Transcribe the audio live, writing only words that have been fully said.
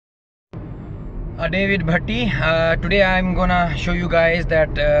A day with Bhatti. Today I'm gonna show you guys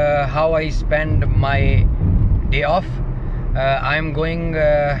that how I spend my day off. I'm going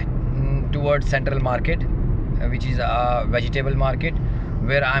towards Central Market, which is a vegetable market,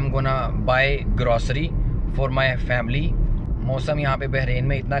 where I'm gonna buy grocery for my family. मौसम यहाँ पे Bahrain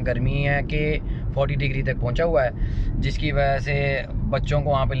में इतना गर्मी है कि 40 degree तक पहुँचा हुआ है, जिसकी वजह से बच्चों को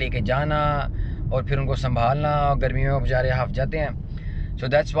वहाँ पे लेके जाना और फिर उनको संभालना, और गर्मी में बेचारे हाफ जाते हैं. So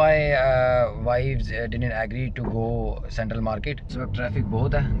that's why wives didn't agree to go Central Market. इस वक्त ट्रैफिक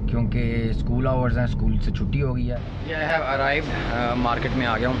बहुत है क्योंकि स्कूल आवर्स हैं, स्कूल से छुट्टी हो गई है. ये आई हैव अराइव्ड, मार्केट में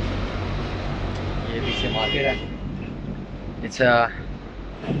आ गया हूँ. ये पीछे मार्केट है. It's a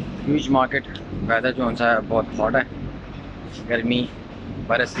huge market. Weather जो सा है बहुत हॉट है, गर्मी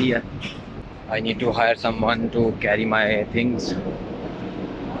बरस रही है. I need to hire someone to carry my things.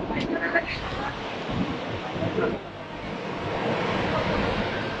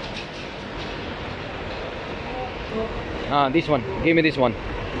 This one. Give me this one.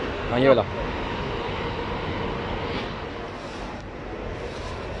 ये वाला.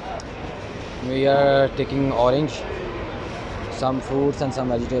 We are taking orange, some fruits and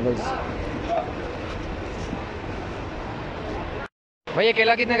some vegetables. भाई ये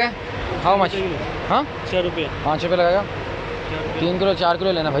केला कितने का है? How much? हाँ? 6 रुपये. 5 रुपये लगाएगा? 3 किलो 4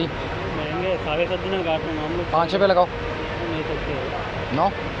 किलो लेना भाई. महंगे 7.5 दिन काट रहे हैं हम लोग. 5 रुपये लगाओ. नहीं सकते.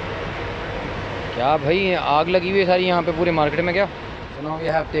 9. क्या भाई आग लगी हुई है सारी यहाँ पे पूरे मार्केट में क्या. So now we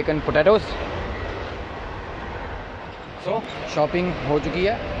have taken potatoes. So shopping हो चुकी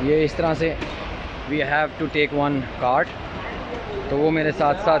है. ये इस तरह से we have to take one cart. तो वो मेरे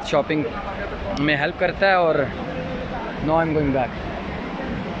साथ साथ शॉपिंग में हेल्प करता है. और now I am going back.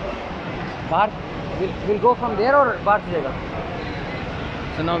 बाहर विल गो फ्रॉम देयर और बाहर से जाएगा.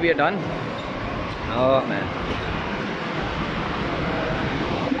 So now we are done. Oh man,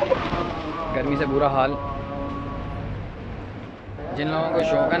 गर्मी से बुरा हाल. जिन लोगों को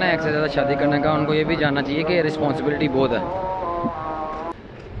शौक है ना एक से ज़्यादा शादी करने का, उनको ये भी जानना चाहिए कि रिस्पॉन्सिबिलिटी बहुत है.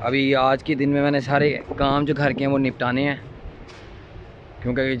 अभी आज के दिन में मैंने सारे काम जो घर के हैं वो निपटाने हैं,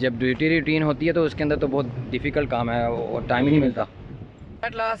 क्योंकि जब ड्यूटी रूटीन होती है तो उसके अंदर तो बहुत डिफ़िकल्ट काम है और टाइम ही नहीं मिलता.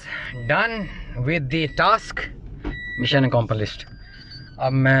 At last done with the task. Mission accomplished.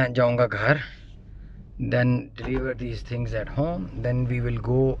 अब मैं जाऊंगा घर. Then deliver these things at home. Then we will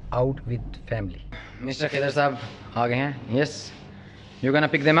go out with family. Mr. Khidr साहब आ गए हैं. Yes, you gonna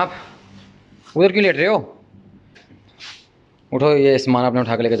pick them up. उधर क्यों लेट रहे हो? उठो, ये सामान आपने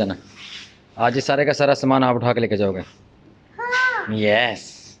उठा के लेके जाना. आज ये सारे का सारा सामान आप उठा के लेके जाओगे. Yes.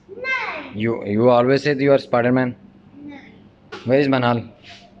 You always say you are Spider-Man. Where is Manal?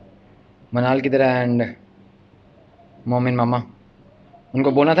 Manal किधर है? And mom and mama.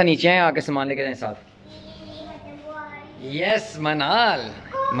 उनको बोलना था नीचे आए, आके सामान लेके जाएं साथ. यस मनाल.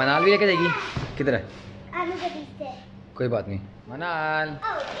 मनाल भी लेके जाएगी. किधर है? कोई बात नहीं.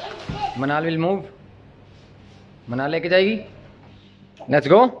 मनाल विल मूव. मनाल लेके जाएगी. Let's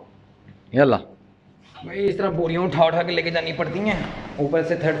go. यल्ला भाई. इस तरह बोरियां उठा उठा के लेके जानी पड़ती हैं. ऊपर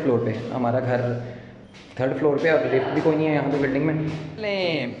से 3rd फ्लोर पे हमारा घर. 3rd फ्लोर पे और लिफ्ट भी कोई नहीं है यहाँ पे बिल्डिंग में.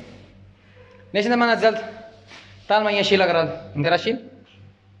 लेकिन मना जल्द ताल मैं शीला करा इंदिरा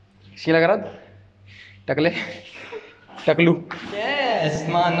शीला करा टकले टकलू. यस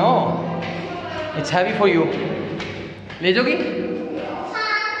मानो, इट्स हैवी फॉर यू. ले जाओगी?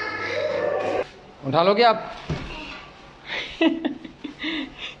 उठा लोगे आप?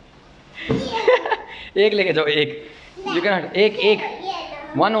 एक लेके जाओ. एक यू कैन. एक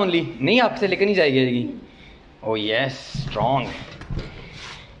वन ओनली. नहीं, आपसे लेकर नहीं जाएगी. ओ यस, स्ट्रॉन्ग.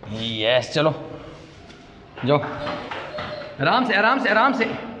 यस चलो जाओ. आराम से आराम से आराम से.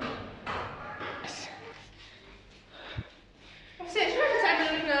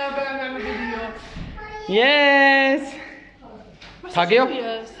 यस. थक गए हो?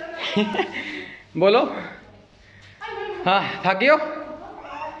 बोलो. हाँ थक गए हो?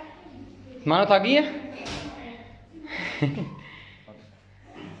 मानो थक गई है.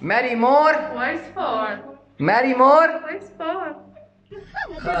 Mary more. Mary more.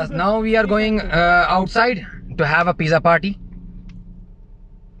 Now we are going outside to have a pizza party.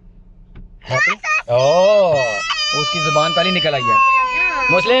 Happy? Oh, उसकी जुबान पहले निकल आई है.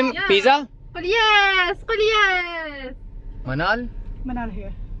 मुस्लिम पिज़्ज़ा. Yes. मनाल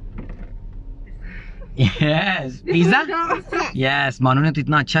here. Yes, pizza. Yes, मानो ने तो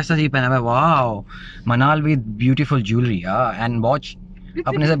इतना अच्छा सा जी पहना हुआ है. वाओ. मनाल with beautiful jewellery and watch.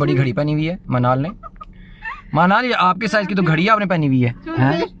 अपने से बड़ी घड़ी पहनी हुई है मनाल ने. मनाल ये आपके साइज की तो घड़ी आपने पहनी हुई है.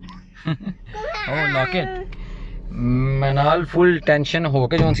 ओह लॉकेट. मनाल फुल टेंशन हो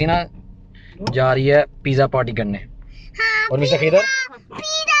के जो सी ना जा रही है पिज़्ज़ा पार्टी करने. और mister खीदर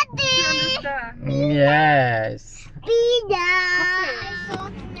Yes.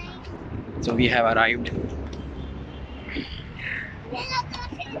 So we have arrived.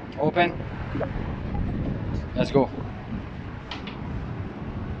 Open. Let's go.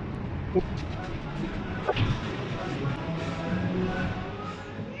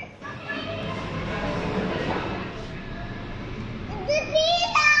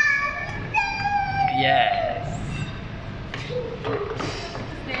 Yes.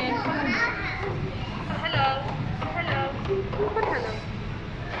 Hello. Hello. What hello?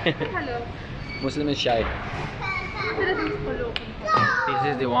 Hello. Muslim is shy. This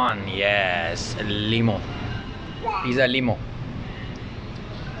is the one. Yes. Limo. Pizza limo.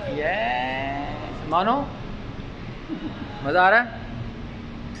 Yes. Mano? मजा आ रहा है?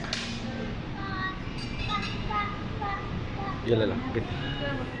 ये ले लो.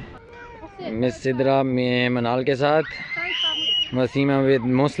 मिस सिद्रा में मनाल के साथ. Wasima with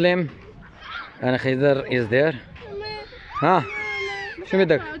Muslim. And Khidr is there. हाँ. شو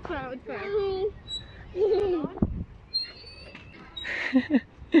بدك؟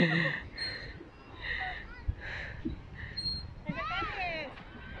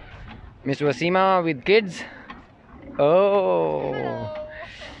 Miss Wasima with kids. Oh.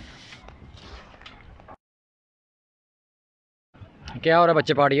 क्या हो रहा है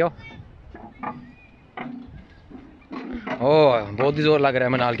बच्चे पार्टी हो? ओह बहुत ही जोर लग रहा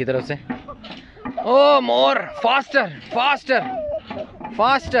है मनाल की तरफ से. ओह मोर फास्टर फास्टर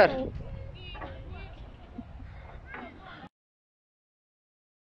फास्टर.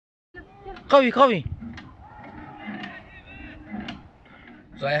 कवी कवी.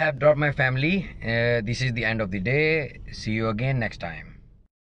 So I have dropped my family. This is the end of the day. See you again next time.